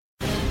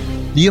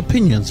The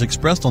opinions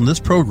expressed on this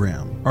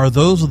program are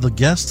those of the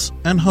guests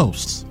and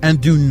hosts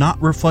and do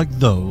not reflect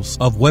those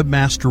of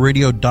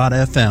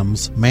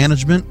WebmasterRadio.fm's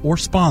management or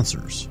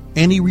sponsors.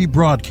 Any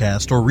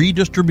rebroadcast or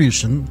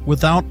redistribution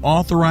without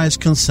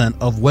authorized consent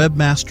of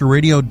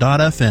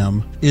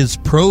WebmasterRadio.fm is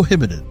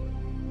prohibited.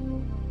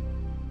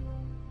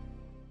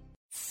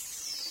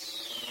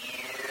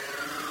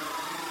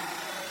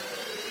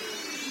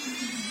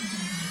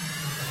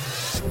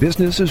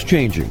 Business is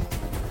changing,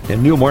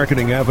 and new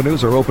marketing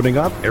avenues are opening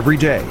up every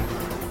day.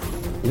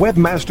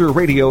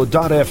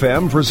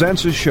 WebmasterRadio.fm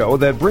presents a show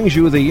that brings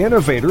you the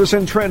innovators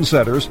and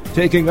trendsetters,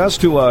 taking us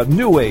to a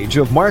new age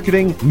of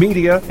marketing,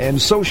 media,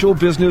 and social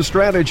business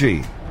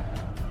strategy.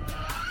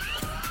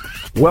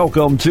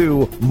 Welcome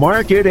to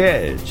Market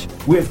Edge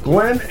with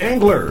Glenn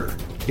Engler.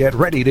 Get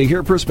ready to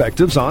hear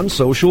perspectives on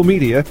social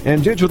media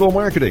and digital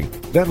marketing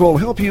that will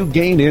help you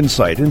gain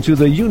insight into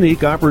the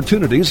unique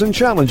opportunities and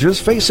challenges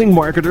facing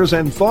marketers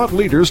and thought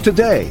leaders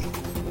today.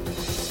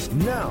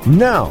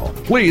 Now,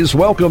 please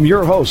welcome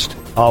your host,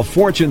 a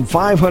Fortune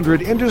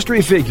 500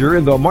 industry figure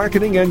in the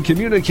marketing and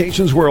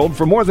communications world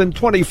for more than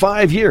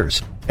 25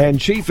 years,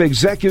 and Chief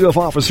Executive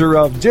Officer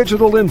of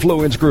Digital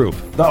Influence Group,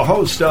 the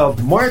host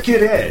of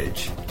Market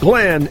Edge,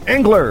 Glenn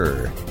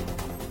Engler.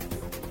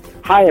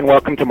 Hi, and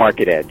welcome to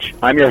Market Edge.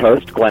 I'm your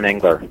host, Glenn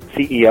Engler,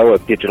 CEO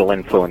of Digital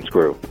Influence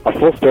Group, a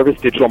full-service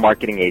digital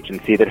marketing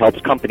agency that helps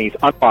companies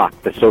unlock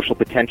the social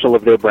potential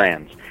of their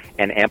brands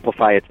and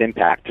amplify its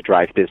impact to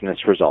drive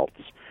business results.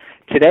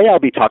 Today I'll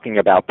be talking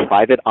about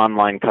private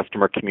online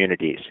customer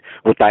communities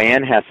with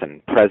Diane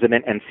Hessen,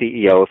 President and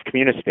CEO of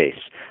Communispace,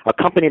 a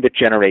company that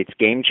generates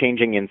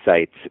game-changing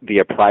insights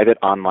via private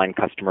online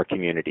customer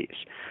communities.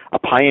 A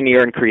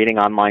pioneer in creating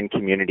online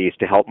communities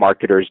to help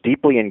marketers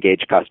deeply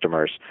engage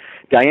customers,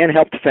 Diane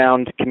helped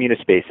found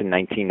Communispace in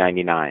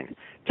 1999.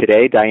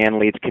 Today, Diane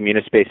leads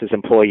Communispace's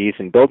employees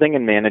in building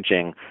and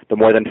managing the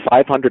more than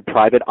 500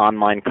 private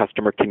online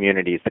customer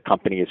communities the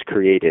company has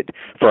created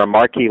for a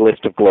marquee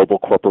list of global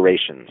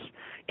corporations.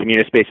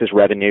 Communispace's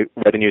revenues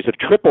have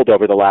tripled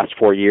over the last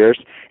 4 years,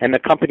 and the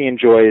company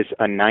enjoys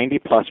a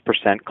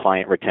 90+%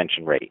 client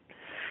retention rate.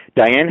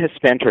 Diane has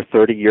spent her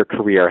 30-year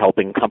career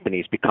helping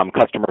companies become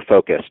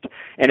customer-focused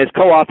and is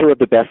co-author of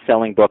the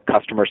best-selling book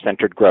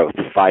Customer-Centered Growth,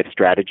 5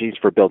 Strategies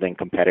for Building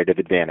Competitive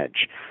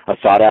Advantage. A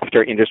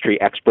sought-after industry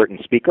expert and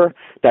speaker,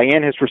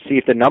 Diane has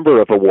received a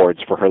number of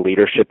awards for her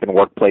leadership in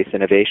workplace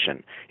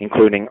innovation,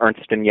 including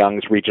Ernst &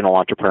 Young's Regional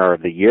Entrepreneur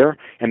of the Year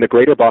and the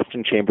Greater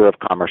Boston Chamber of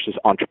Commerce's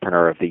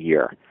Entrepreneur of the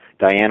Year.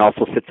 Diane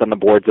also sits on the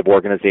boards of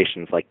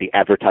organizations like the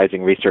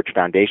Advertising Research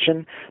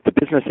Foundation, the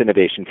Business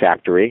Innovation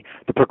Factory,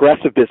 the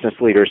Progressive Business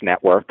Leaders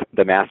Network,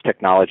 the Mass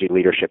Technology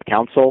Leadership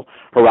Council,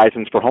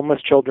 Horizons for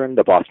Homeless Children,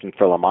 the Boston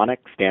Philharmonic,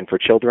 Stand for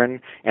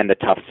Children, and the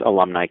Tufts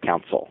Alumni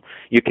Council.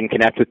 You can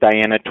connect with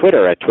Diane at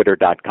Twitter at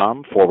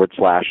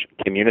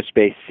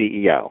twitter.com/Communispace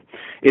CEO.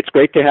 It's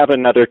great to have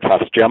another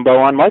Tufts Jumbo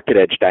on Market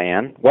Edge,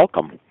 Diane.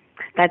 Welcome.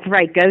 That's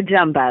right. Go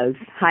Jumbos.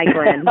 Hi,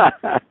 Glenn.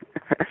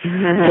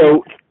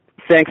 So,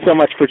 thanks so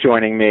much for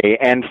joining me.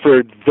 And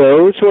for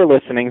those who are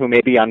listening who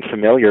may be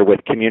unfamiliar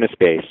with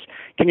Communispace,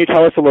 can you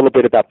tell us a little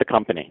bit about the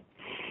company?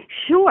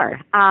 Sure.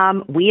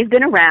 We have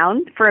been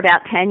around for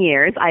about 10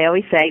 years. I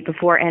always say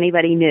before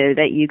anybody knew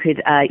that you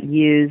could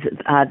use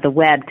the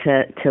web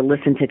to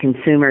listen to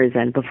consumers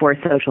and before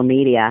social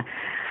media.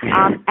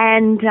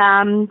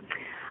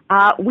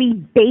 We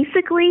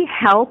basically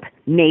help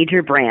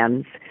major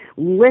brands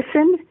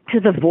listen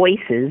to the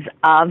voices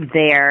of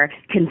their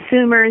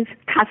consumers,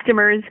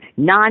 customers,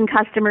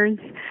 non-customers,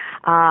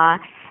 by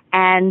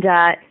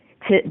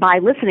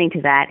listening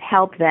to that,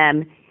 help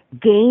them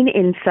gain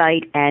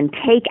insight and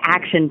take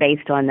action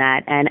based on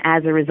that, and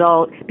as a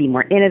result, be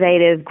more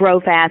innovative, grow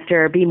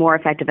faster, be more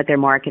effective at their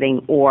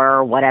marketing,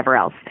 or whatever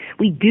else.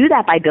 We do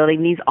that by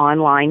building these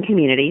online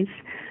communities,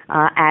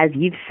 as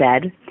you've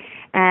said,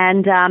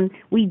 and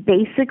we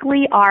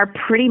basically are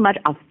pretty much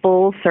a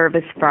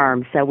full-service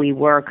firm, so we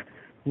work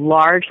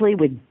largely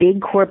with big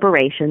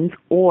corporations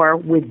or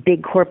with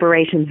big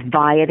corporations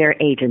via their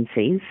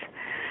agencies,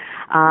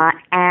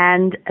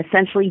 and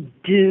essentially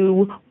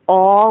do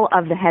all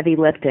of the heavy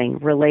lifting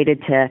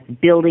related to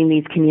building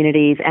these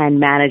communities and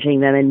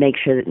managing them and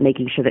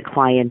making sure that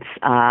clients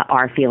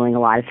are feeling a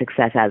lot of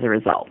success as a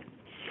result.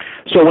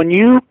 So when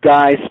you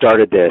guys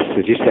started this,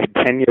 as you said,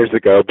 10 years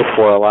ago,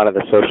 before a lot of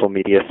the social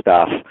media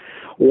stuff,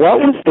 what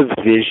was the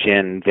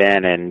vision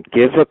then? And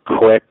give a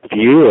quick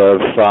view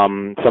of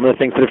some of the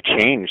things that have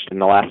changed in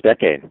the last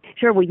decade.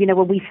 Sure. Well,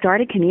 when we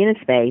started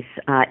Communispace,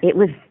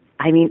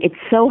 it's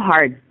so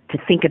hard to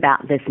think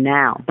about this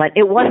now, but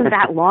it wasn't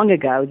that long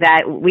ago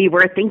that we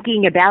were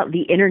thinking about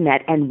the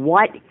Internet and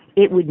what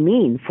it would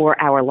mean for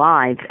our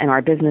lives and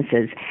our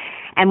businesses.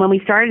 And when we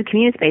started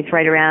Communispace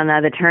right around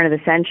the turn of the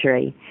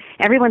century,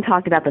 everyone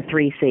talked about the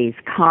 3 C's: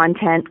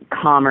 content,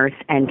 commerce,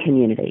 and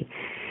community.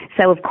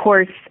 So, of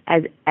course,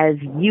 as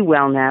you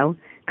well know,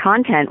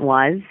 content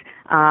was,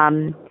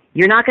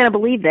 you're not going to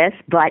believe this,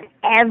 but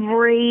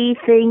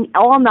everything,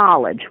 all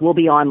knowledge will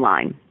be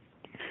online.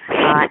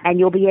 And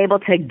you'll be able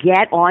to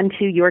get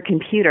onto your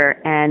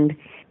computer and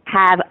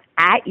have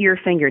at your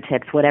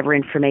fingertips whatever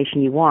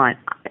information you want.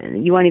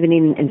 You won't even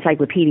need an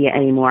encyclopedia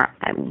anymore.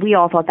 We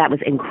all thought that was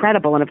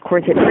incredible, and of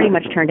course it pretty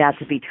much turned out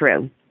to be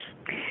true.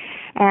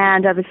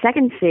 And the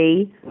second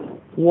C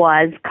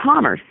was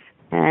commerce.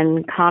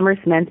 And commerce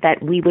meant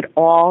that we would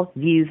all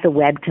use the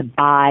web to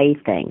buy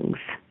things.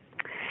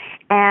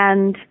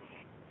 And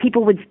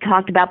people would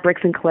talk about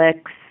bricks and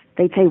clicks.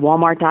 They'd say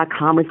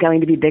Walmart.com was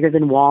going to be bigger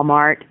than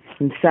Walmart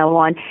and so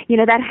on.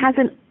 That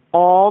hasn't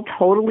all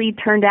totally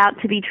turned out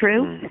to be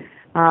true.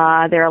 There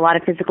are a lot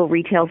of physical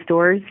retail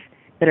stores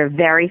that are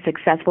very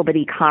successful, but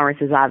e-commerce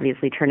has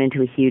obviously turned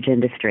into a huge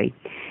industry.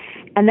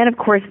 And then, of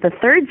course, the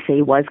third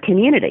C was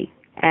community.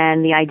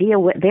 And the idea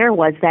there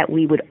was that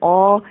we would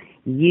all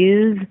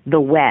use the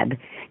web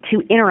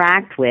to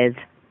interact with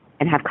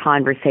and have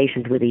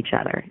conversations with each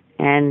other.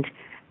 And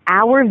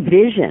our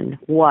vision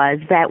was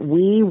that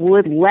we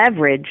would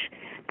leverage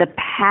the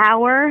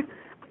power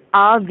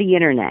of the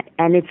Internet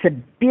and its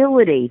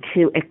ability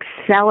to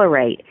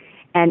accelerate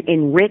and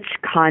enrich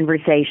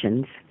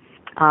conversations.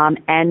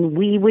 And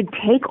we would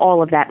take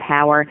all of that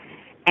power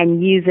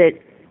and use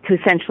it to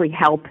essentially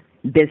help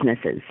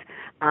businesses.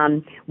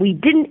 We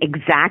didn't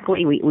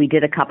exactly, we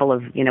did a couple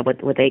of,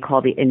 what they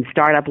call in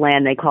startup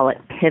land, they call it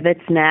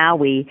pivots now.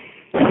 We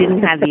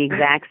didn't have the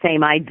exact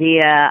same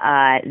idea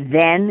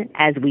then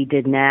as we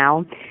did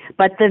now.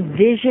 But the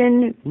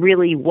vision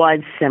really was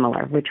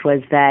similar, which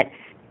was that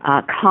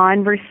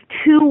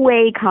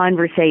two-way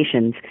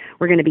conversations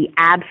were going to be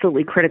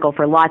absolutely critical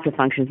for lots of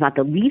functions, not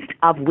the least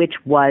of which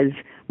was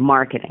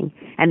marketing.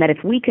 And that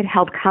if we could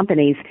help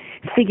companies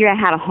figure out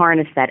how to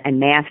harness that and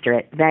master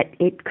it, that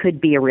it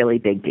could be a really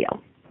big deal.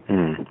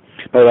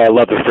 By the way, I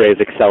love the phrase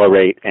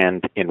accelerate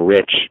and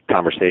enrich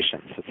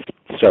conversations.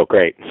 It's so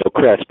great, so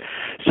crisp.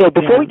 So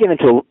before we get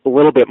into a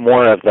little bit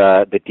more of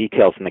the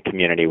details in the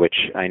community, which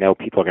I know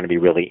people are going to be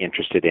really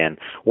interested in,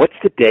 what's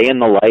the day in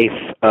the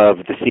life of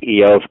the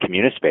CEO of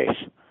Communispace?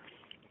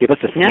 Give us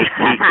a sneak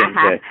peek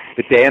into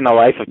the day in the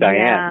life of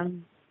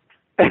Diane.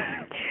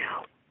 Yeah.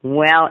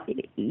 Well,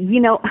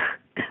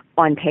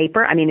 on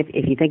paper,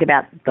 if you think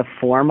about the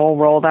formal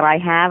role that I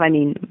have,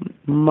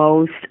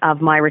 most of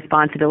my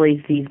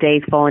responsibilities these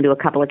days fall into a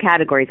couple of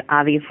categories.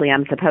 Obviously,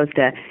 I'm supposed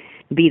to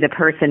be the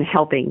person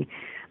helping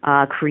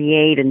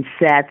create and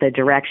set the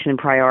direction and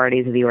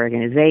priorities of the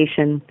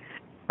organization.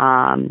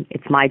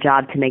 It's my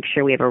job to make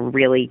sure we have a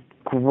really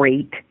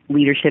great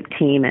leadership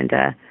team and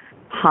to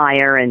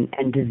hire and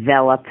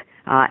develop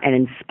and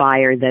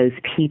inspire those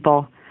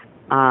people.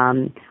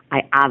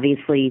 I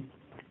obviously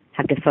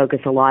have to focus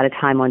a lot of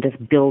time on just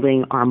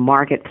building our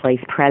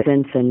marketplace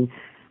presence, and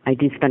I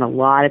do spend a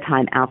lot of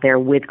time out there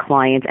with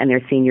clients and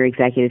their senior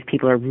executives.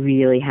 People are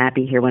really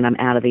happy here when I'm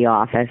out of the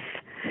office.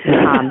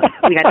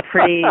 We got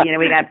pretty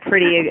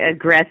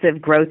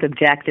aggressive growth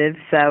objectives,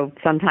 so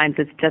sometimes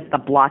it's just the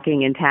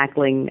blocking and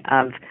tackling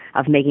of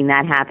making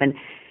that happen.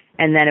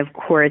 And then, of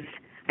course,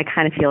 I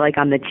kind of feel like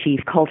I'm the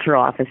chief culture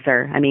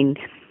officer.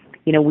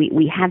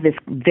 We have this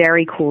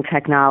very cool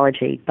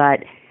technology, but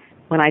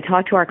when I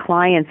talk to our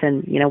clients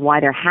and,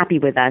 why they're happy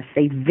with us,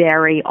 they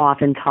very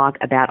often talk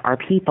about our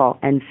people.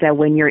 And so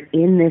when you're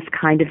in this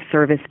kind of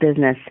service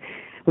business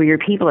where your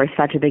people are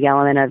such a big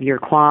element of your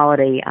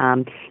quality,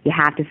 you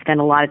have to spend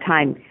a lot of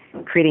time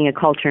creating a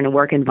culture and a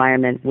work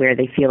environment where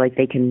they feel like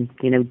they can,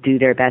 do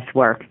their best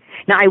work.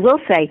 Now, I will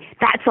say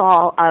that's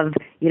all of,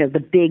 the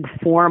big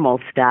formal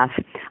stuff.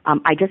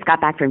 I just got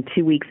back from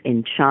 2 weeks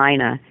in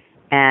China,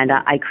 and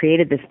I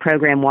created this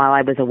program while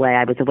I was away.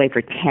 I was away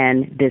for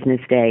 10 business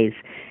days.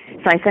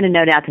 So I sent a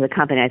note out to the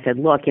company. I said,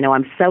 look,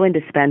 I'm so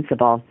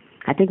indispensable.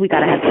 I think we got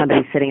to have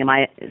somebody sitting in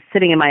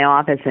my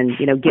office and,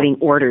 giving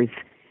orders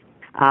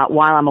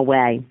while I'm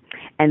away.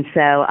 And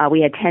so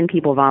we had 10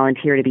 people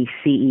volunteer to be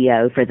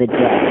CEO for the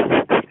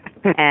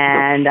day.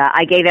 And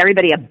I gave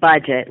everybody a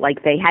budget.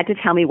 Like, they had to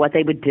tell me what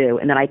they would do,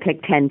 and then I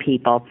picked 10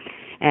 people.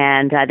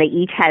 And they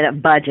each had a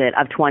budget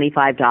of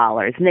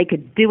 $25, and they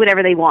could do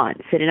whatever they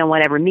want, sit in on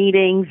whatever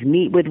meetings,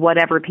 meet with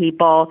whatever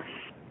people.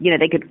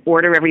 They could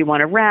order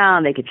everyone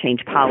around, they could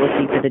change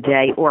policy for the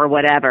day or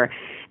whatever.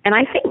 And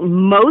I think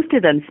most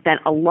of them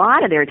spent a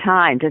lot of their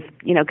time just,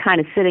 kind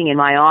of sitting in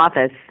my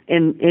office,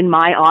 in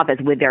my office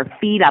with their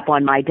feet up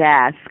on my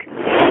desk,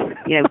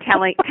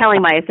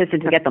 telling my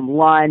assistant to get them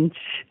lunch,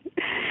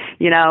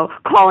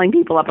 calling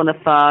people up on the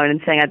phone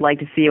and saying, I'd like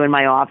to see you in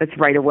my office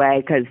right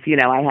away because,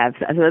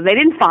 so they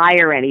didn't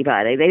fire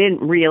anybody. They didn't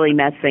really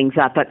mess things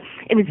up. But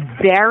it was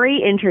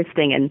very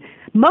interesting, and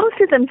most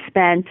of them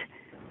spent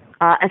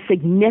a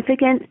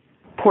significant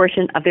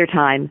portion of their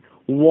time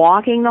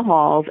walking the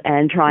halls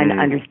and trying to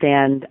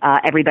understand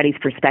everybody's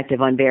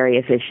perspective on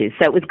various issues.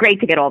 So it was great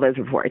to get all those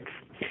reports.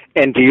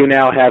 And do you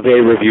now have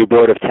a review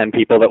board of 10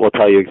 people that will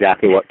tell you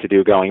exactly what to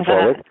do going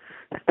forward?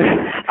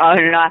 Oh,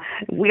 no.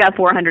 We got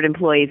 400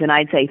 employees, and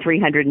I'd say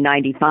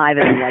 395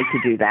 of them like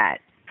to do that.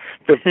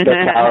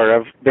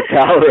 the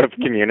power of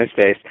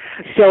Communispace.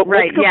 So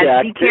right,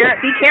 yes. Be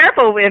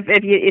careful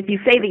if you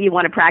say that you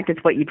want to practice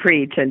what you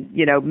preach, and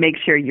make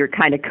sure you're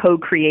kind of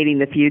co-creating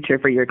the future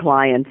for your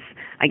clients.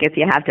 I guess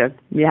you have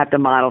to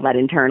model that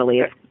internally.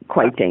 It's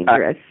quite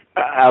dangerous.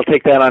 I'll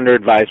take that under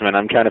advisement.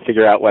 I'm trying to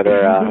figure out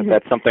whether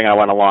that's something I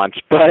want to launch.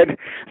 But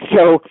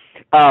so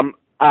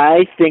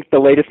I think the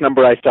latest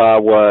number I saw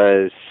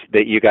was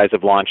that you guys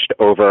have launched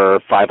over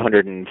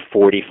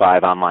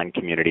 545 online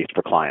communities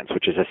for clients,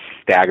 which is a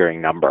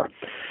staggering number.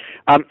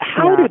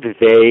 How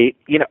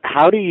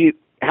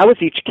is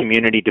each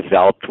community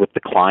developed with the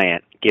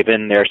client,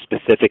 given their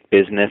specific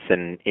business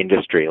and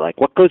industry? Like,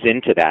 what goes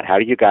into that? How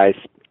do you guys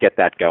get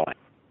that going?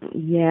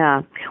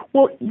 Yeah.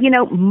 Well,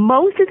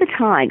 most of the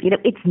time,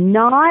 it's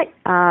not,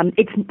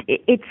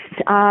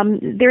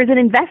 there's an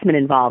investment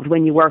involved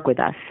when you work with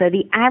us. So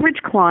the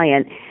average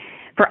client,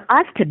 for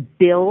us to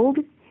build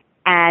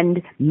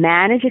and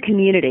manage a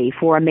community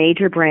for a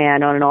major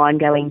brand on an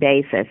ongoing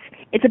basis,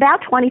 it's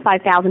about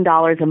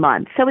 $25,000 a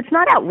month. So it's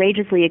not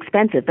outrageously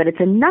expensive, but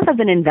it's enough of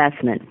an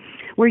investment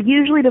where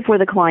usually before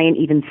the client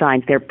even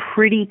signs, they're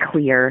pretty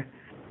clear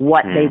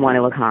what they want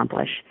to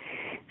accomplish.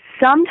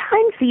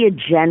 Sometimes the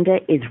agenda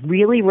is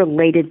really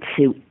related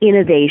to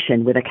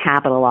innovation with a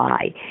capital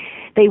I.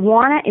 They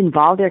want to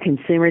involve their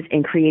consumers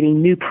in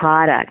creating new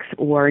products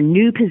or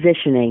new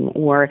positioning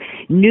or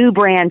new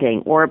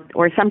branding, or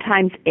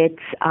sometimes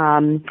it's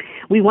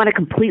we want to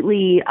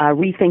completely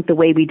rethink the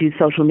way we do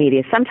social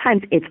media.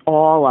 Sometimes it's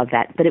all of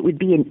that, but it would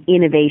be an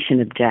innovation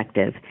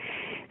objective.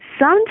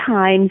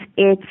 Sometimes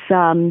it's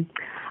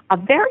a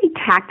very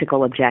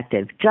tactical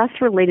objective, just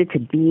related to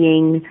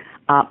being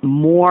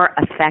more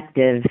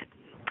effective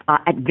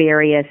at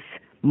various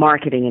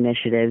marketing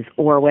initiatives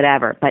or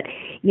whatever. But,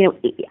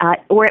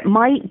 or it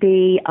might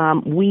be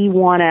we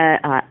want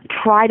to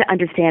try to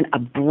understand a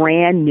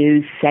brand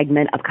new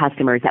segment of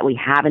customers that we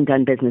haven't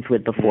done business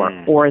with before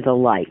or the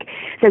like.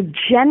 So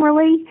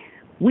generally,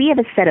 we have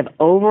a set of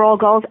overall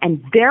goals,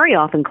 and very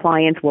often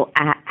clients will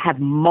have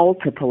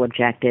multiple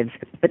objectives,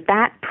 but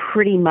that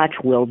pretty much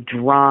will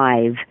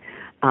drive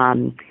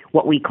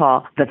what we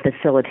call the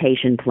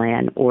facilitation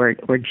plan, or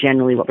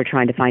generally what we're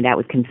trying to find out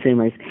with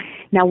consumers.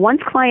 Now,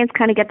 once clients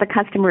kind of get the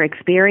customer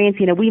experience,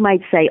 we might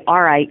say,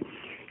 all right,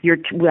 you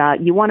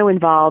want to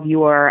involve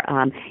your,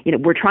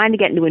 we're trying to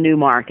get into a new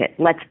market.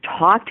 Let's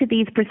talk to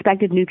these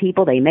prospective new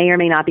people. They may or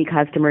may not be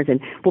customers,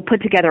 and we'll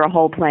put together a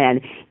whole plan.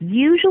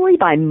 Usually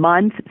by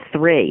month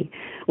 3,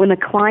 when the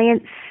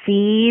client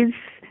sees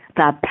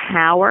the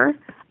power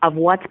of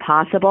what's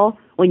possible,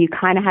 when you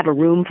kind of have a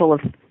room full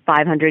of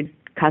 500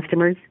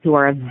 customers who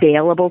are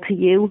available to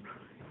you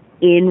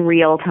in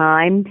real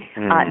time,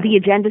 the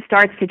agenda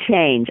starts to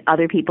change.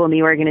 Other people in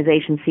the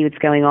organization see what's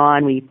going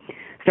on. We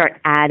start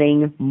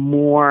adding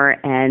more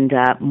and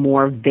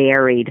more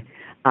varied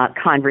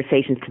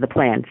conversations to the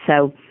plan.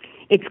 So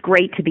it's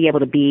great to be able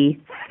to be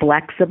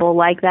flexible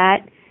like that.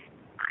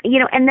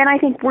 And then I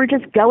think we're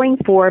just going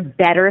for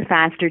better,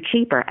 faster,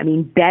 cheaper. I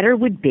mean, better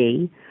would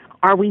be,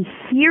 are we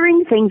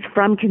hearing things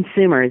from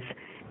consumers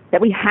that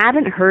we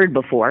haven't heard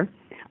before,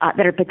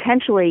 that are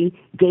potentially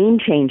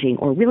game-changing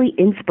or really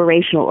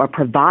inspirational or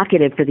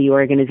provocative for the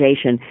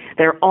organization,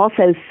 that are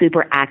also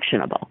super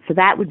actionable? So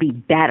that would be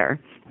better.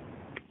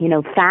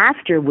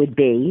 Faster would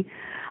be,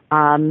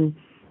 when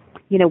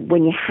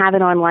you have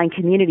an online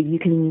community, you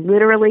can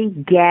literally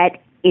get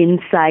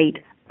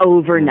insight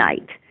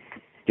overnight.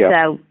 Yep.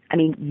 So, I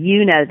mean,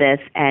 this,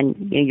 and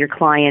your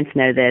clients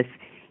know this.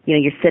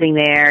 You're sitting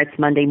there, it's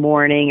Monday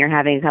morning, you're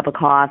having a cup of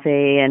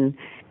coffee, and,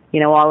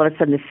 all of a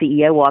sudden the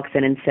CEO walks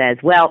in and says,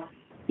 well,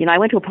 I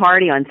went to a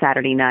party on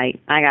Saturday night.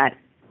 I got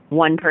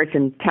one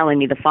person telling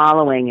me the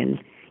following, and,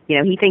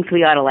 he thinks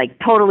we ought to,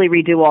 totally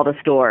redo all the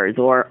stores,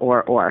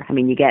 or. I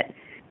mean, you get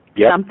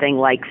something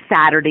like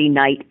Saturday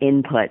night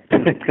input.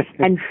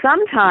 And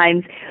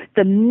sometimes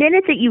the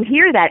minute that you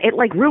hear that, it,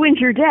 ruins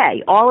your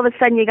day. All of a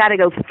sudden, you got to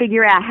go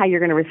figure out how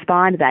you're going to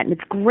respond to that. And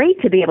it's great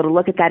to be able to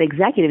look at that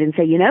executive and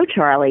say,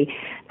 Charlie,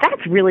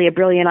 that's really a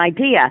brilliant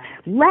idea.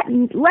 Let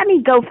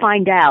me go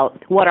find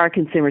out what our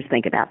consumers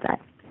think about that.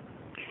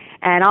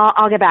 And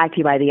I'll get back to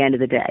you by the end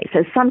of the day.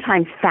 So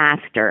sometimes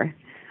faster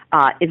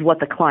is what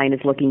the client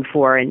is looking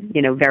for, and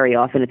very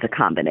often it's a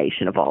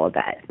combination of all of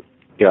that.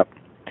 Yep.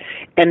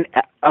 And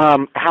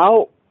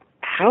how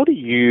do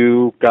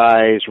you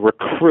guys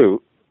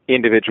recruit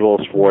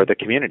individuals for the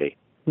community?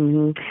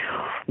 Mm-hmm.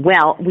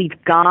 Well,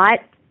 we've got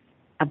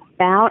I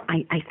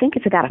think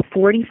it's about a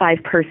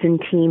 45-person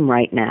team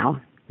right now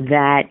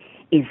that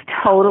is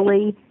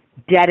totally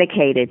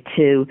dedicated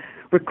to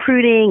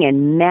recruiting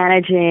and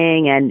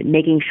managing and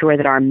making sure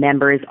that our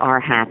members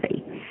are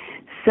happy.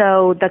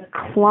 So the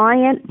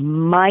client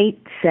might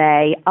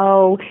say,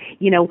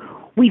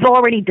 we've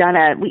already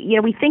done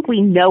we think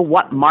we know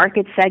what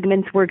market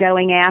segments we're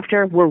going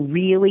after. We're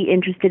really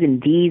interested in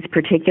these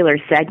particular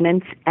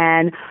segments,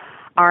 and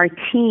our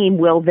team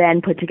will then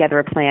put together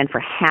a plan for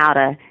how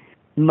to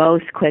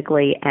most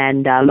quickly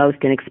and most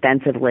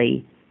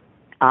inexpensively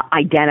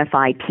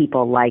identify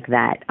people like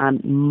that.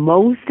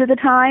 Most of the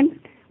time,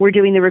 we're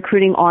doing the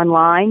recruiting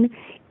online.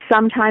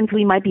 Sometimes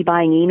we might be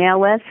buying email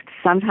lists.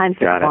 Sometimes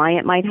the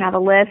client might have a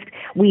list.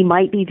 We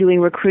might be doing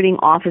recruiting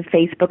off of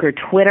Facebook or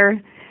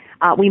Twitter.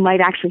 We might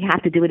actually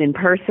have to do it in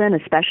person,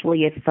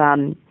 especially if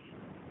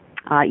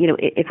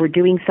if we're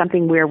doing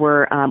something where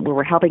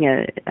we're helping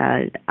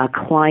a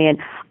client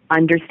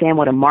understand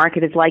what a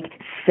market is like,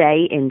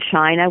 say in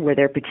China, where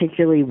they're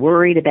particularly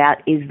worried about,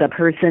 is the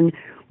person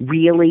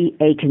really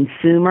a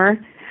consumer?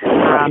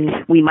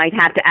 We might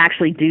have to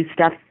actually do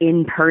stuff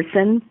in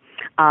person.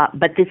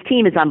 But this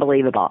team is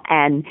unbelievable.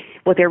 And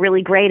what they're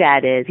really great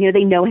at is,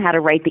 they know how to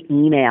write the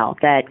email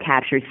that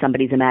captures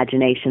somebody's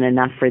imagination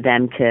enough for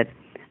them to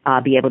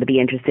be able to be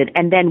interested.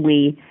 And then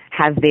we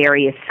have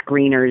various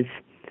screeners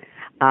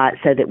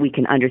so that we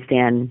can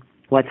understand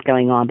what's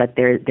going on. But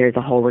there's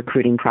a whole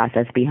recruiting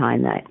process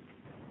behind that.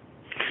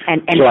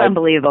 And it's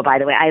unbelievable, by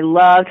the way. I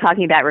love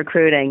talking about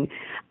recruiting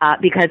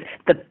because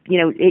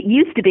it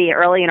used to be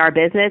early in our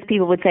business,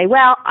 people would say,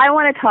 well, I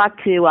want to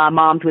talk to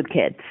moms with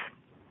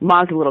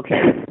little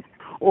kids.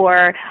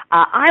 Or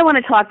I want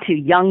to talk to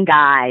young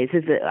guys.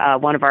 This is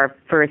one of our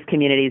first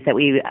communities that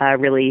we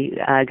really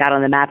got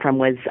on the map from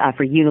was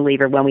for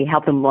Unilever when we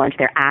helped them launch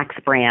their Axe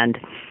brand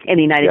in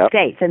the United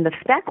States. And the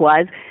spec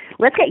was,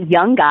 let's get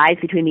young guys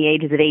between the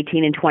ages of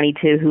 18 and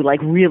 22 who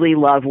really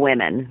love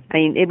women. I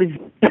mean, it was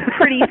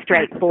pretty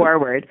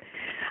straightforward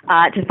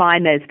to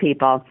find those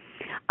people.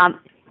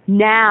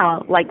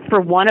 Now,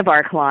 for one of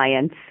our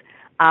clients,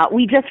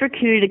 we just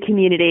recruited a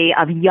community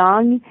of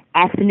young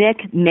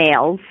ethnic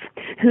males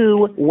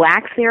who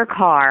wax their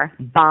car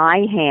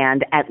by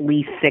hand at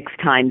least 6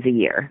 times a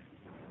year.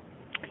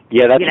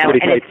 Yeah, that's a pretty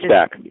tight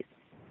spec.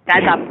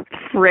 That's a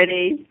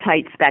pretty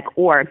tight spec.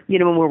 Or,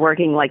 when we're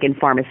working in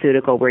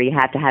pharmaceutical where you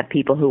have to have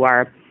people who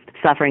are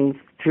suffering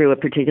through a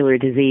particular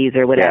disease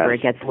or whatever,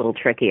 It gets a little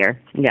trickier.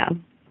 Yeah.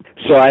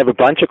 So I have a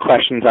bunch of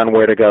questions on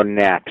where to go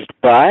next,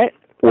 but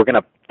we're going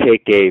to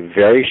take a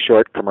very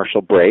short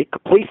commercial break.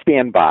 Please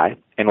stand by,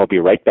 and we'll be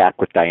right back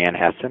with Diane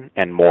Hessen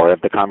and more of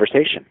the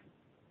conversation.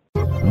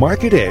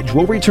 Market Edge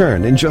will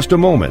return in just a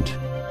moment.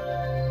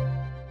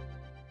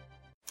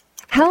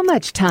 How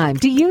much time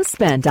do you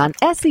spend on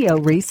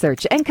SEO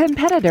research and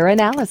competitor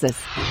analysis?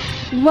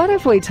 What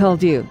if we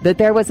told you that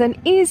there was an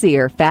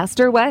easier,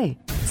 faster way?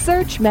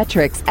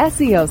 Searchmetrics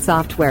SEO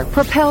software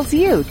propels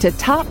you to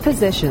top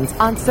positions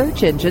on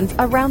search engines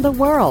around the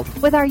world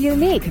with our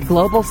unique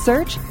global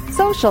search,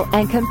 social,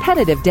 and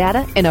competitive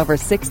data in over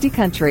 60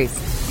 countries.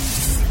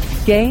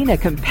 Gain a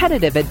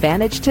competitive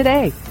advantage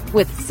today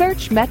with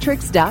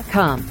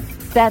Searchmetrics.com.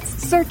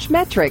 That's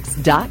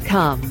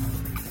Searchmetrics.com.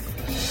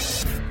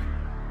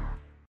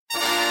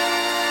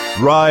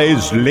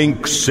 Rise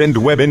links and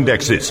web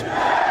indexes.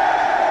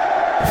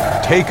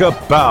 Take a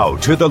bow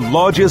to the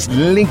largest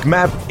link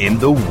map in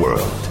the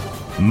world.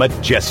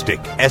 Majestic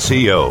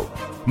SEO.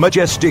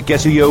 Majestic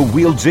SEO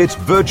wields its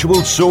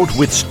virtual sword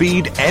with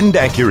speed and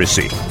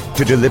accuracy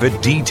to deliver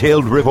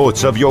detailed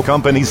reports of your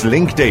company's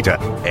link data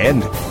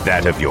and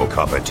that of your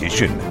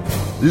competition.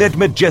 Let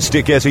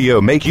Majestic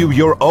SEO make you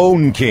your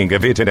own king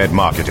of internet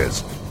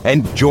marketers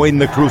and join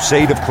the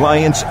crusade of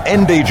clients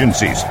and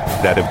agencies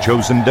that have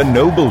chosen the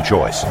noble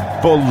choice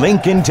for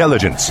link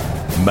intelligence.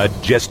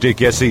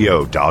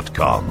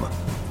 MajesticSEO.com.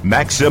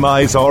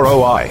 Maximize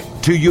ROI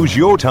to use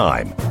your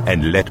time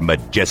and let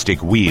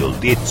Majestic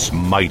wield its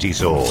mighty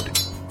sword.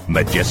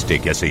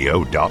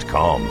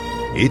 MajesticSEO.com.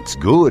 It's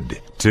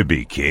good to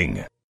be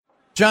king.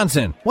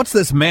 Johnson, what's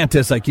this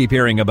Mantis I keep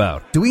hearing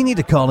about? Do we need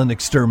to call an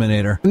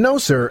exterminator? No,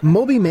 sir.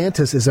 Moby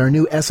Mantis is our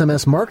new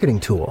SMS marketing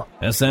tool.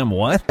 SM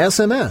what?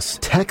 SMS,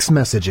 text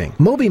messaging.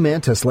 Moby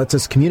Mantis lets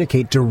us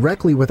communicate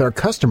directly with our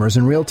customers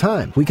in real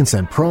time. We can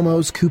send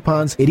promos,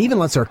 coupons. It even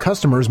lets our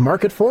customers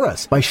market for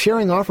us by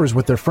sharing offers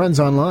with their friends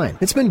online.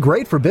 It's been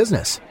great for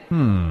business.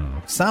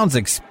 Sounds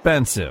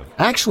expensive.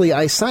 Actually,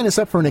 I signed us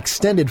up for an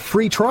extended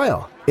free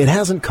trial. It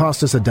hasn't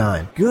cost us a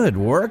dime. Good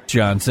work,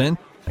 Johnson.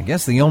 I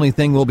guess the only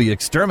thing we'll be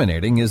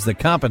exterminating is the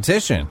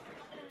competition.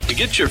 To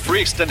get your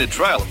free extended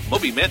trial of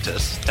Moby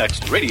Mantis,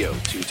 text radio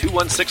to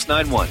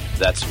 21691.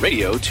 That's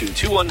radio to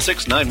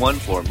 21691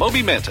 for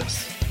Moby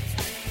Mantis.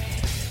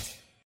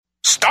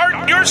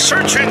 Start your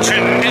search engine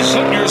and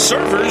put your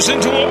servers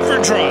into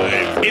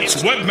overdrive.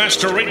 It's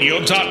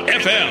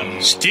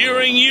WebmasterRadio.fm,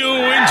 steering you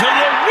into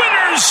the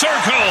winner's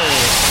circle.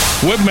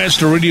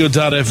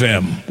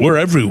 WebmasterRadio.fm, we're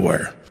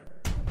everywhere.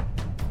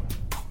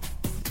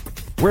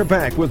 We're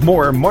back with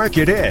more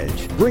Market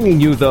Edge,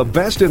 bringing you the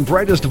best and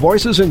brightest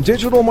voices in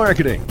digital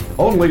marketing,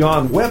 only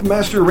on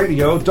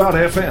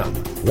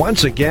WebmasterRadio.fm.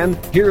 Once again,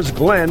 here's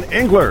Glenn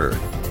Engler.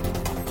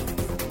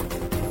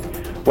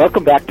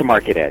 Welcome back to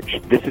Market Edge.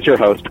 This is your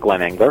host,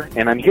 Glenn Engler,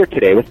 and I'm here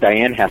today with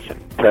Diane Hessen,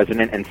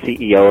 President and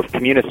CEO of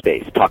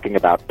Communispace, talking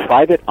about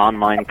private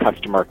online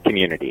customer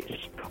communities.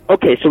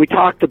 Okay, so we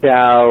talked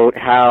about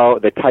how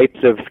the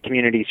types of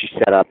communities you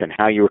set up and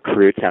how you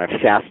recruit, kind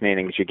of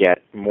fascinating as you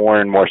get more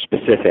and more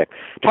specific.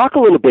 Talk a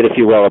little bit, if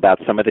you will,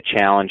 about some of the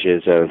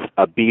challenges of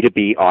a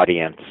B2B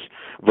audience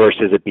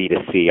versus a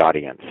B2C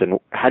audience. And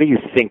how do you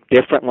think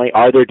differently?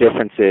 Are there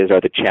differences?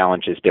 Are the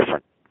challenges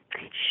different?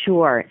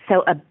 Sure.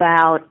 So I'd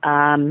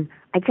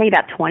say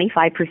about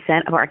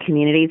 25% of our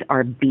communities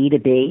are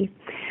B2B.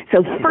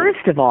 So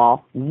first of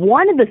all,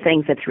 one of the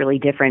things that's really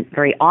different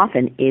very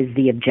often is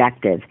the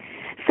objective.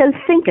 So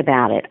think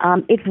about it.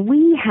 If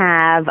we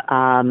have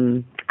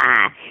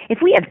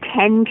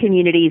 10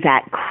 communities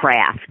at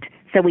Kraft,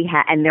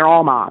 and they're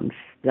all moms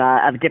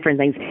of different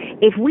things.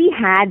 If we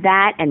had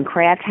that and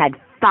Kraft had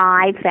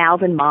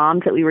 5,000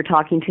 moms that we were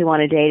talking to on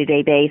a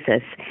day-to-day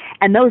basis,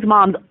 and those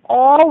moms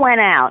all went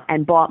out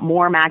and bought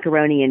more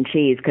macaroni and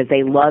cheese because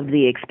they loved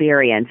the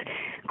experience,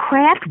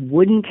 Kraft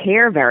wouldn't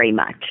care very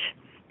much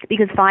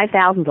because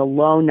 5,000 is a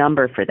low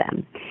number for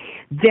them.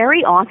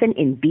 Very often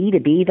in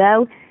B2B,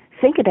 though,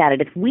 think about it.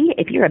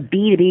 If you're a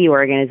B2B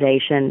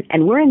organization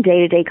and we're in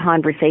day-to-day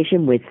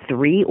conversation with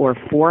 300 or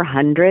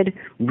 400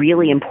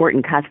 really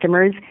important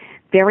customers,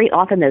 very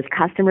often those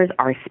customers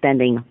are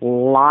spending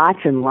lots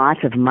and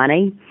lots of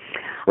money.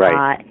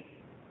 Right.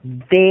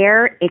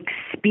 Their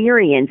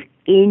experience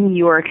in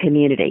your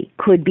community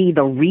could be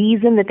the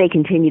reason that they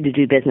continue to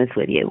do business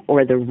with you,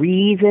 or the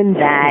reason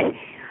that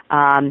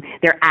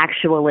they're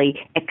actually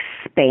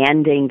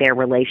expanding their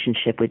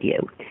relationship with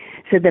you.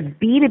 So the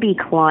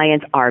B2B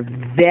clients are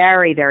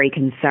very, very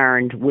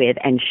concerned with,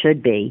 and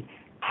should be,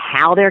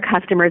 how their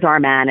customers are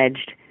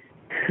managed,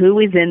 who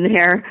is in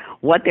there,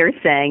 what they're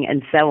saying,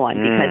 and so on.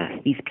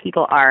 Because these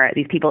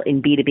people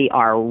in B2B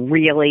are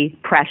really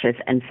precious,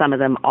 and some of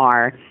them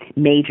are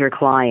major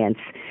clients.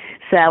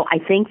 So I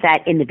think that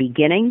in the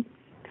beginning,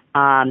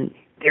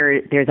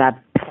 there's a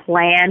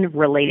plan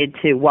related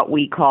to what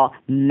we call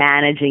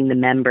managing the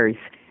members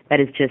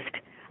that is just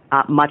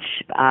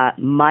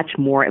much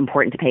more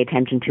important to pay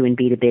attention to in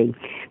B2B.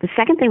 The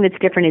second thing that's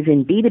different is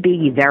in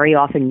B2B, you very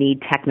often need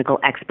technical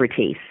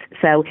expertise.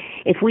 So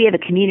if we have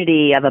a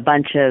community of a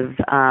bunch of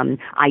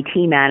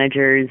IT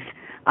managers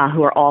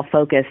who are all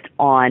focused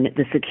on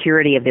the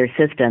security of their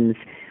systems,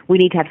 we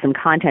need to have some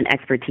content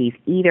expertise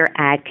either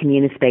at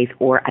Communispace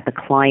or at the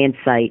client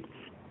site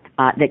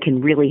that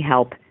can really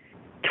help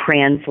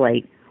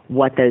translate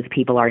what those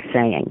people are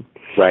saying.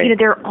 Right.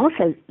 There are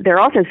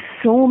also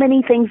so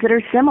many things that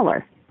are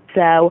similar.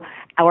 So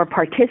our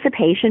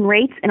participation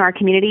rates in our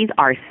communities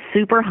are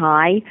super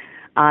high.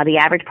 The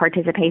average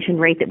participation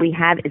rate that we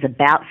have is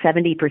about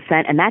 70%,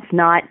 and that's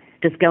not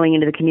just going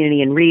into the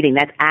community and reading.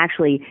 That's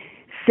actually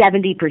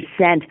 70%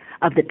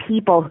 of the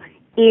people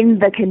in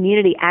the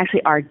community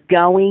actually are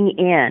going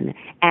in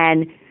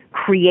and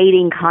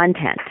creating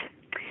content.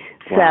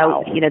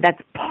 Wow. So,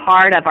 that's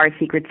part of our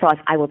secret sauce.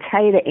 I will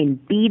tell you that in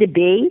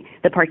B2B,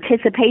 the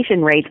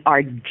participation rates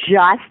are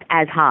just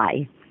as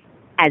high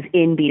as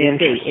in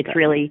B2C. It's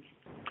really,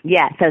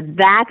 so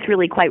that's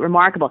really quite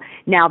remarkable.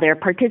 Now, their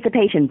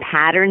participation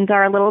patterns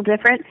are a little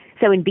different.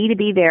 So in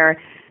B2B,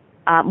 they're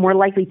more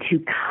likely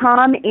to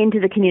come into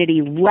the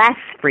community less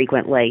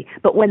frequently,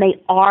 but when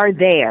they are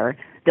there,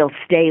 they'll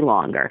stay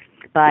longer.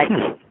 But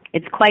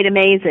it's quite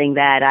amazing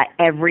that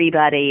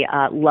everybody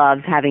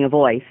loves having a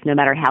voice, no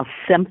matter how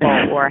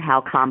simple or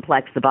how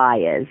complex the buy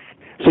is.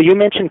 So you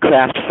mentioned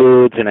Kraft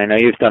Foods, and I know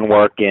you've done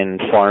work in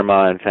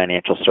pharma and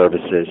financial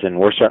services, and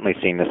we're certainly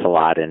seeing this a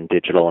lot in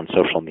digital and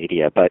social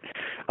media. But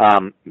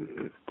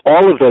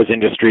all of those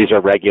industries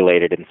are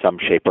regulated in some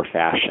shape or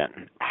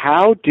fashion.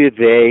 How do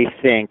they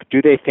think?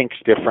 Do they think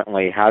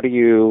differently? How do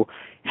you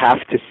have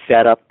to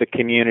set up the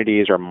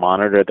communities or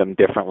monitor them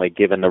differently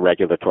given the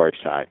regulatory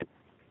side?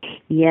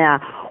 Yeah.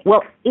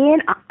 Well,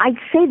 I'd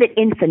say that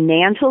in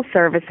financial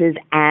services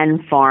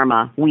and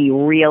pharma, we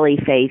really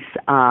face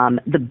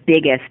the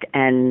biggest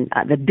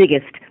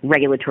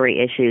regulatory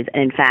issues.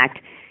 And in fact,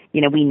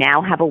 we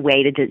now have a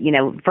way to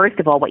first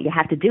of all, what you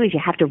have to do is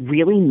you have to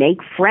really make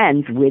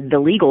friends with the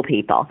legal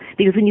people.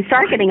 Because when you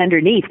start getting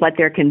underneath what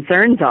their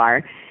concerns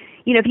are,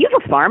 if you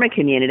have a pharma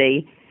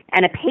community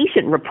and a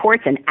patient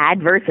reports an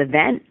adverse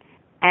event,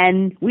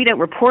 and we don't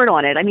report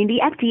on it, the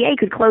FDA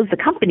could close the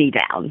company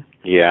down.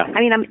 Yeah.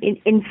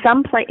 In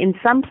some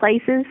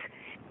places,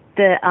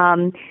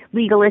 the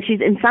legal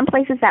issues, in some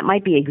places that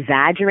might be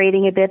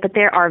exaggerating a bit, but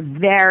there are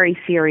very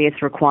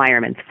serious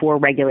requirements for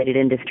regulated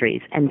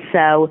industries. And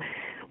so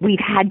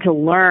we've had to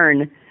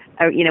learn,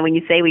 when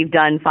you say we've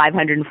done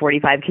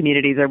 545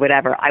 communities or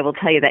whatever, I will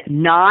tell you that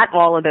not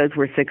all of those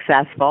were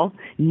successful.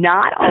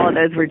 Not all of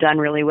those were done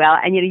really well.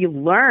 And, you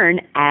learn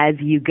as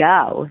you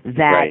go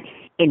that right.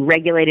 In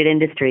regulated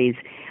industries,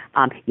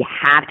 you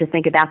have to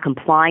think about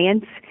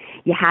compliance.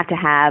 You have to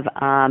have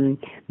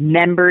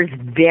members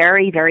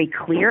very, very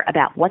clear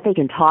about what they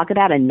can talk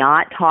about and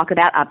not talk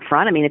about up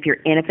front. If you're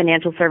in a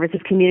financial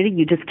services community,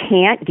 you just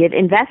can't give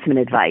investment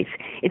advice.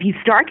 If you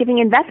start giving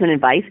investment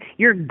advice,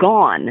 you're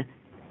gone.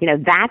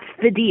 That's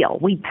the deal.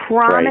 We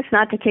promise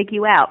not to kick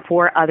you out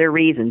for other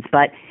reasons,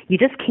 but you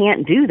just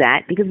can't do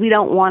that because we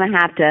don't want to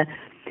have to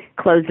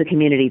close the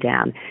community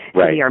down.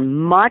 So we are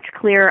much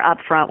clearer up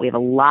front. We have a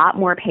lot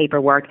more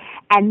paperwork.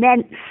 And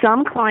then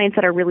some clients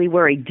that are really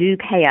worried do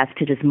pay us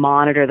to just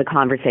monitor the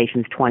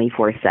conversations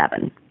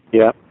 24/7.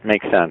 Yeah,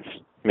 makes sense.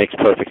 Makes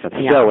perfect sense.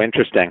 Yeah. So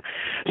interesting.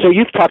 So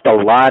you've talked a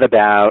lot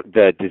about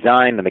the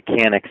design, the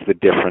mechanics, the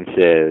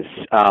differences.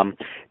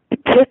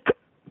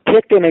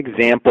 Pick an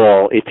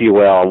example, if you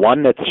will,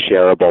 one that's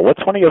shareable.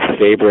 What's one of your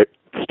favorite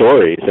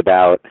stories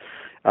about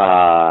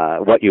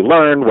what you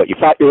learned, what you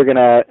thought you were going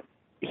to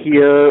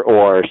hear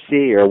or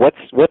see, or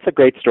what's a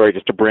great story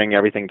just to bring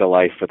everything to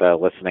life for the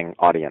listening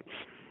audience?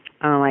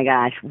 Oh my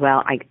gosh!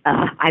 Well, I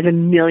have a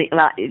million.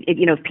 Well,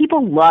 if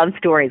people love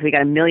stories, we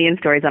got a million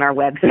stories on our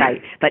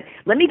website. But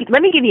let me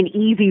give you an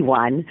easy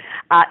one.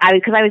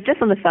 Because I was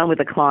just on the phone with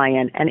a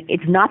client, and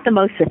it's not the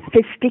most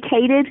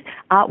sophisticated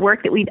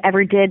work that we've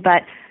ever did,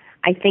 but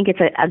I think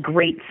it's a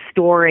great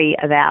story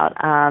about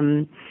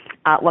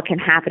what can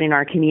happen in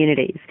our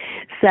communities.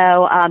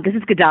 So this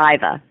is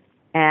Godiva,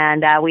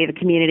 and we have a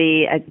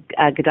community,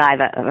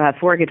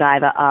 for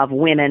Godiva, of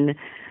women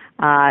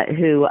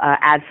who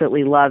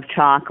absolutely love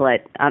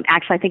chocolate.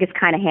 Actually, I think it's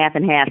kind of half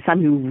and half.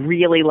 Some who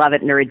really love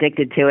it and are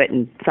addicted to it,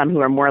 and some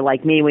who are more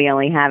like me. We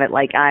only have it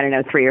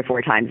 3 or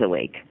 4 times a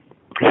week.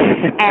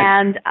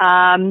 And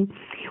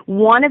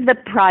one of the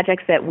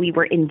projects that we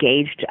were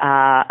engaged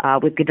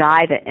with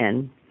Godiva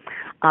in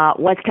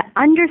was to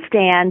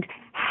understand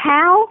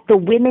how the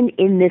women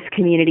in this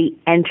community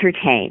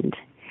entertained,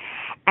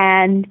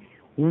 and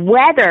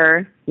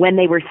whether when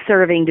they were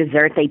serving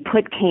dessert they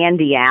put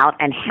candy out,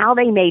 and how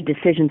they made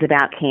decisions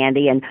about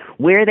candy and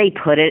where they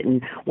put it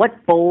and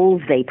what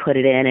bowls they put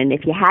it in. And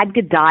if you had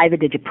Godiva,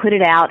 did you put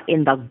it out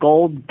in the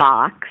gold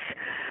box,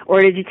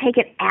 or did you take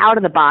it out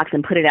of the box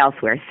and put it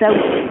elsewhere? So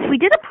we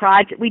did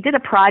a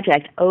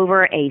project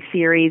over a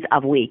series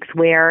of weeks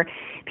where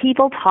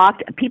people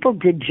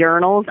did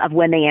journals of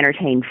when they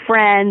entertained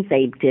friends,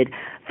 they did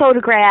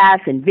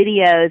photographs and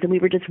videos, and we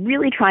were just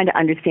really trying to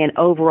understand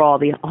overall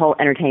the whole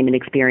entertainment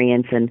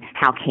experience and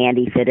how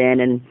candy fit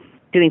in, and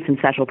doing some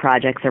special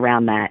projects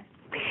around that.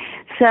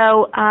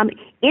 So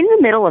in the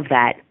middle of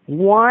that,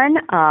 one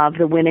of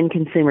the women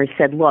consumers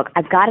said, look,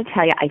 I've got to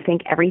tell you, I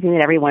think everything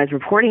that everyone is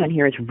reporting on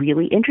here is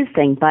really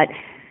interesting, but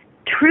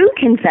true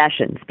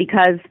confessions,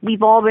 because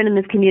we've all been in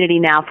this community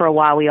now for a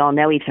while, we all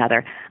know each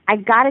other.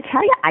 I've got to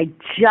tell you, I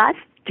just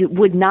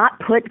would not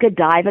put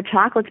Godiva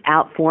chocolates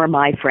out for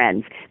my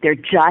friends. They're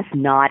just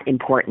not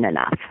important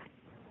enough.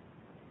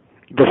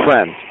 The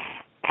friends.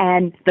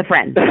 And the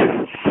friends.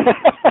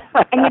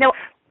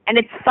 And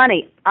it's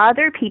funny,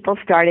 other people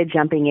started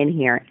jumping in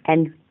here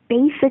and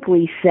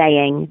basically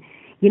saying,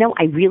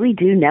 I really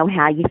do know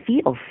how you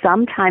feel.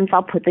 Sometimes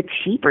I'll put the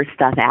cheaper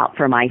stuff out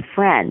for my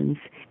friends,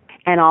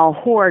 and I'll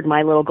hoard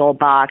my little gold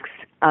box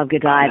of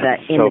Godiva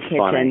in the kitchen.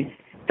 Funny.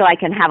 So I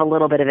can have a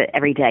little bit of it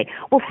every day.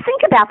 Well,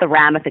 think about the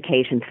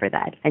ramifications for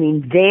that. I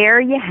mean,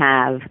 there you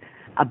have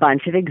a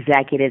bunch of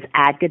executives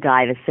at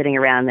Godiva sitting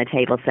around the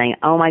table saying,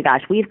 oh my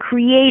gosh, we've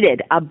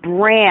created a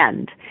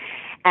brand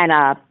and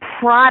a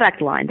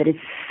product line that is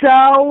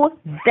so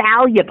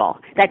valuable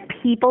that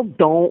people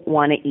don't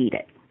want to eat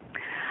it.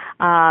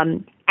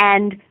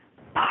 And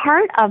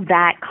part of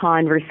that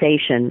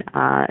conversation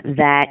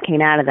that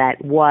came out of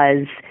that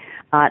was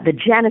the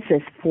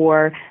genesis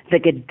for the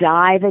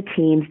Godiva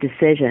team's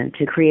decision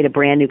to create a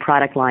brand new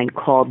product line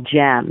called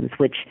Gems,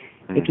 which,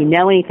 if you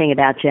know anything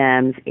about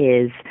Gems,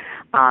 is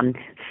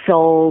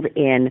sold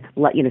in,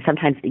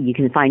 sometimes you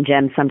can find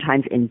Gems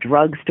sometimes in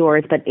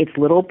drugstores, but it's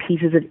little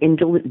pieces of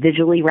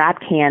individually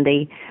wrapped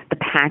candy. The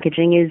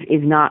packaging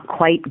is not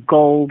quite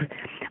gold.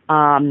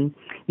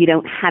 You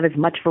don't have as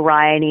much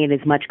variety and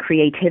as much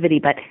creativity,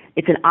 but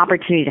it's an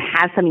opportunity to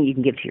have something you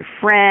can give to your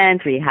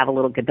friends, where you have a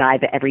little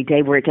Godiva every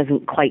day where it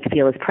doesn't quite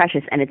feel as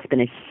precious. And it's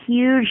been a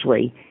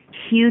hugely,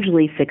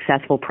 hugely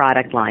successful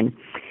product line.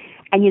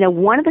 And,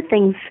 one of the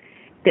things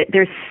that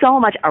there's so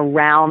much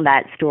around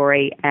that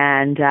story,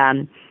 and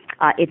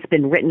it's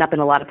been written up in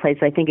a lot of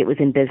places. I think it was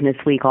in Business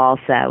Week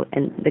also.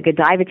 And the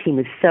Godiva team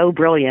was so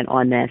brilliant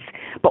on this.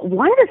 But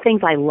one of the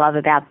things I love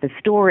about the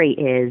story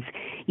is,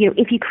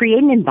 if you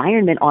create an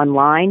environment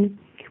online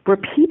where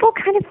people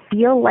kind of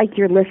feel like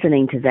you're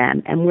listening to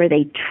them and where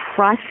they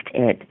trust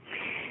it,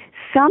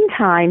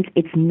 sometimes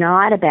it's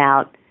not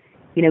about,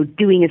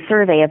 doing a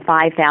survey of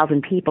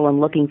 5,000 people and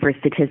looking for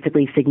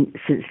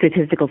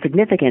statistical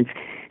significance.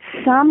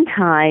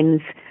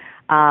 Sometimes,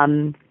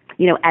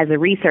 as a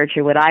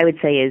researcher, what I would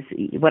say is,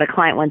 what a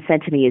client once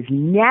said to me is,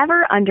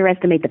 never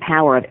underestimate the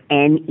power of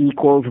N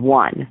equals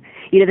 1.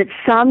 That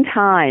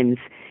sometimes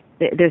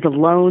there's a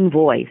lone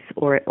voice,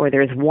 or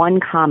there's one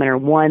comment or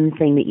one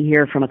thing that you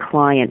hear from a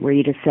client where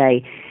you just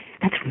say,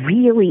 that's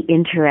really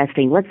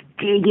interesting. Let's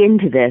dig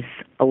into this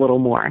a little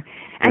more.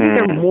 I think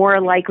they're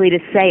more likely to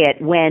say it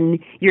when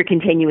you're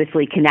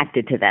continuously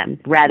connected to them,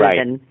 rather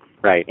than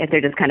if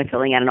they're just kind of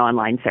filling out an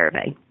online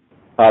survey.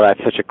 Oh,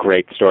 that's such a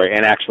great story,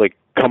 and actually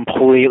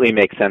completely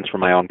makes sense from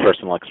my own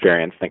personal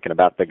experience thinking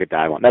about the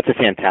Godiva one. That's a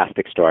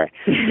fantastic story.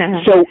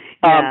 So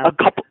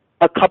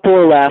a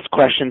couple of last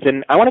questions,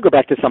 and I want to go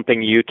back to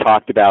something you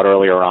talked about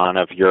earlier on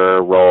of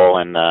your role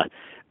in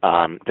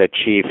the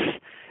chief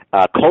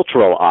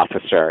cultural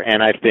officer.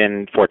 And I've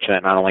been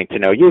fortunate not only to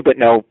know you, but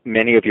know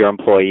many of your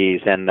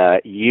employees, and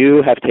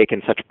you have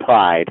taken such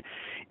pride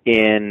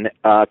in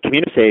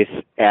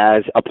CommuniSpace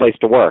as a place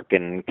to work,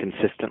 and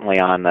consistently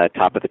on the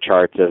top of the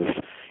charts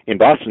of, in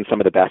Boston, some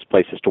of the best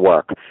places to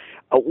work.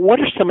 What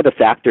are some of the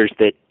factors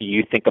that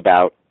you think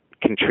about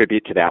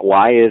contribute to that?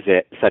 Why is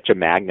it such a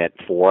magnet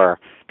for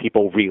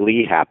people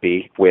really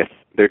happy with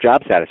their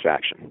job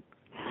satisfaction?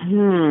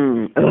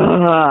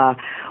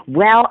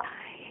 Well,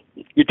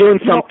 you're doing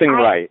something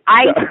right.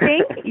 I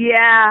think,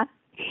 yeah.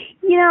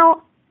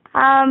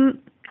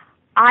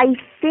 I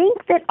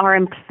think that our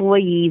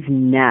employees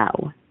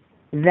know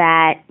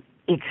that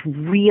it's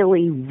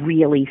really,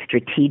 really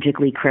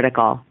strategically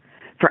critical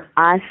for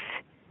us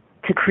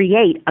to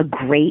create a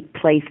great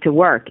place to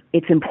work.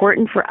 It's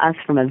important for us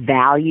from a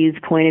values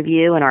point of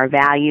view, and our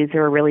values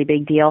are a really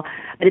big deal,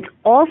 but it's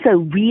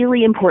also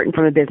really important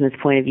from a business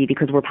point of view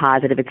because we're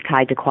positive it's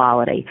tied to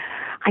quality.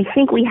 I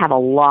think we have a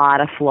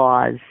lot of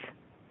flaws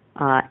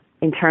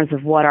in terms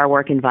of what our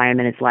work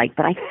environment is like,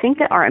 but I think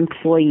that our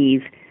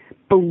employees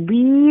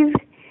believe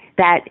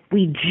that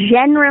we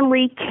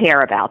generally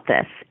care about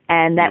this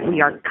and that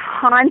we are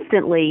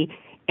constantly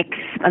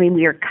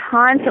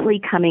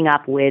coming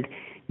up with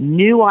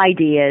new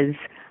ideas.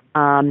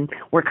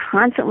 We're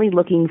constantly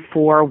looking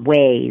for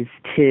ways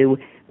to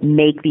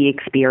make the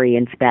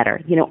experience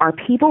better. Our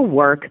people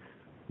work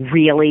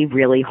really,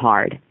 really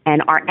hard,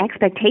 and our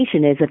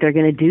expectation is that they're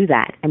going to do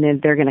that, and then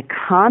they're going to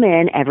come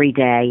in every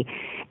day,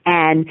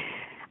 and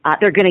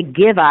they're going to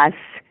give us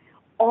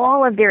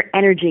all of their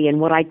energy and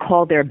what I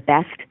call their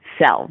best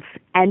selves.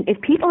 And if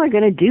people are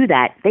going to do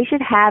that, they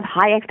should have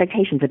high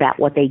expectations about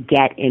what they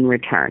get in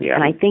return. Yeah.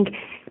 And I think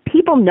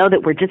people know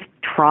that we're just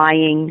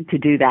trying to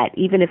do that.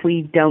 Even if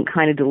we don't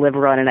kind of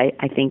deliver on it,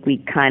 I think we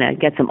kind of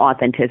get some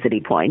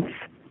authenticity points.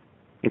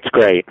 It's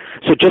great.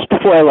 So just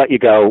before I let you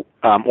go,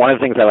 one of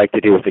the things I like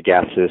to do with the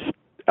guests is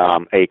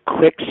a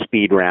quick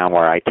speed round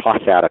where I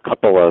toss out a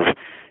couple of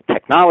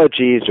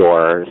technologies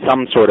or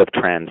some sort of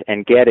trends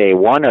and get a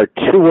 1 or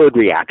 2 word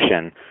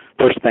reaction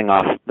first thing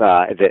off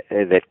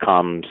that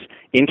comes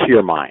into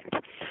your mind.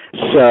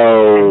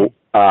 So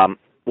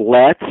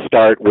let's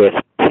start with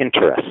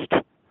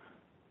Pinterest.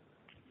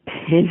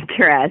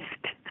 Pinterest.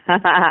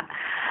 I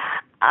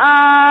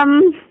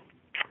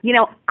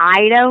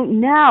don't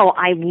know.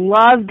 I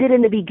loved it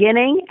in the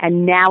beginning,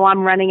 and now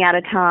I'm running out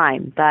of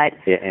time. But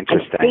yeah,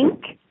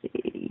 interesting.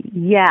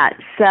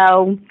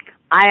 So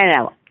I don't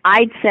know.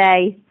 I'd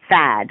say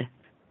fad.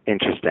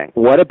 Interesting.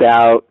 What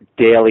about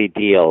daily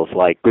deals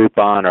like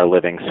Groupon or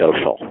Living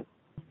Social?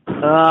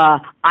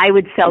 I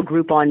would sell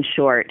Groupon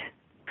short.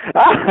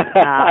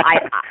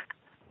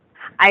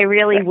 I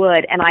really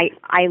would. And I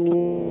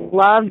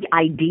love the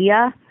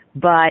idea,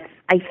 but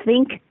I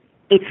think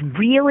it's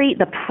really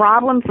the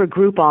problem for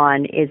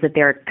Groupon is that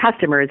their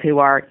customers who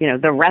are,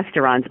 the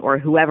restaurants or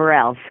whoever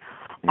else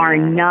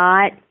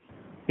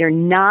they're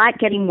not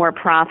getting more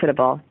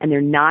profitable, and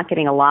they're not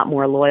getting a lot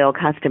more loyal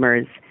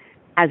customers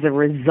as a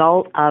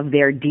result of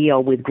their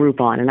deal with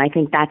Groupon. And I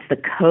think that's the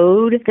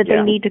code that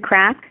they need to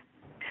crack.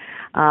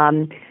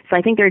 So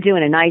I think they're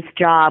doing a nice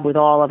job with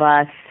all of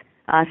us.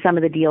 Some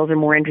of the deals are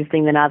more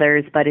interesting than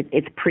others, but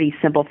it's pretty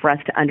simple for us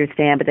to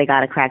understand, but they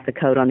got to crack the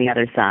code on the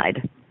other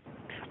side.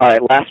 All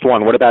right, last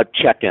one. What about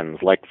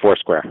check-ins like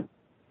Foursquare?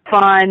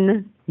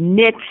 Fun,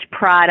 niche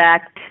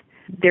product.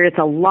 There's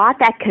a lot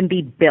that can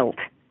be built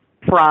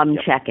from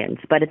check-ins,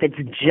 but if it's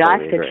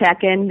just a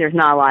check-in, there's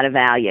not a lot of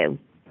value.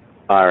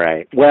 All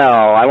right.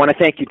 Well, I want to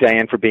thank you,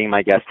 Diane, for being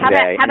my guest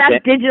today. How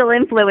about Digital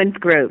Influence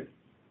Group?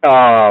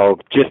 Oh,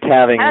 just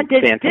having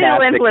fantastic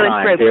time.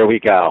 There we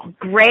go.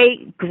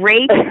 Great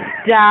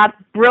stuff.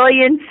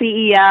 Brilliant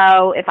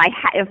CEO. If I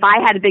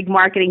had a big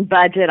marketing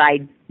budget,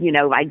 I'd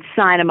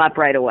sign them up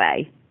right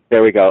away.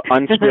 There we go.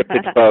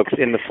 Unscripted, folks,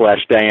 in the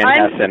flesh, Diane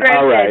Hessen.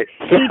 All right.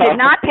 He did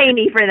not pay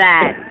me for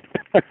that.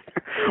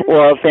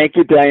 Well, thank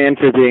you, Diane,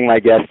 for being my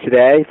guest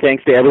today.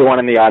 Thanks to everyone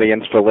in the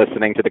audience for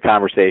listening to the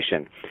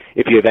conversation.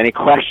 If you have any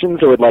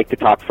questions or would like to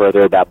talk further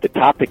about the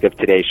topic of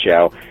today's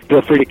show,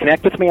 feel free to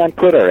connect with me on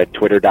Twitter at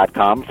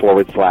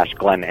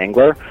twitter.com/Glenn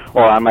Engler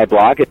or on my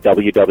blog at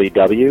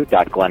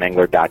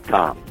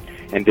www.glennengler.com.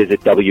 And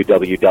visit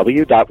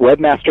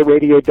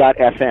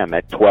www.webmasterradio.fm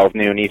at 12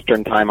 noon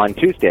Eastern Time on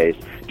Tuesdays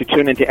to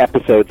tune into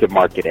episodes of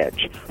Market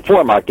Edge.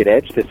 For Market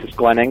Edge, this is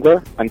Glenn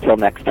Engler. Until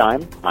next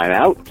time, I'm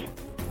out.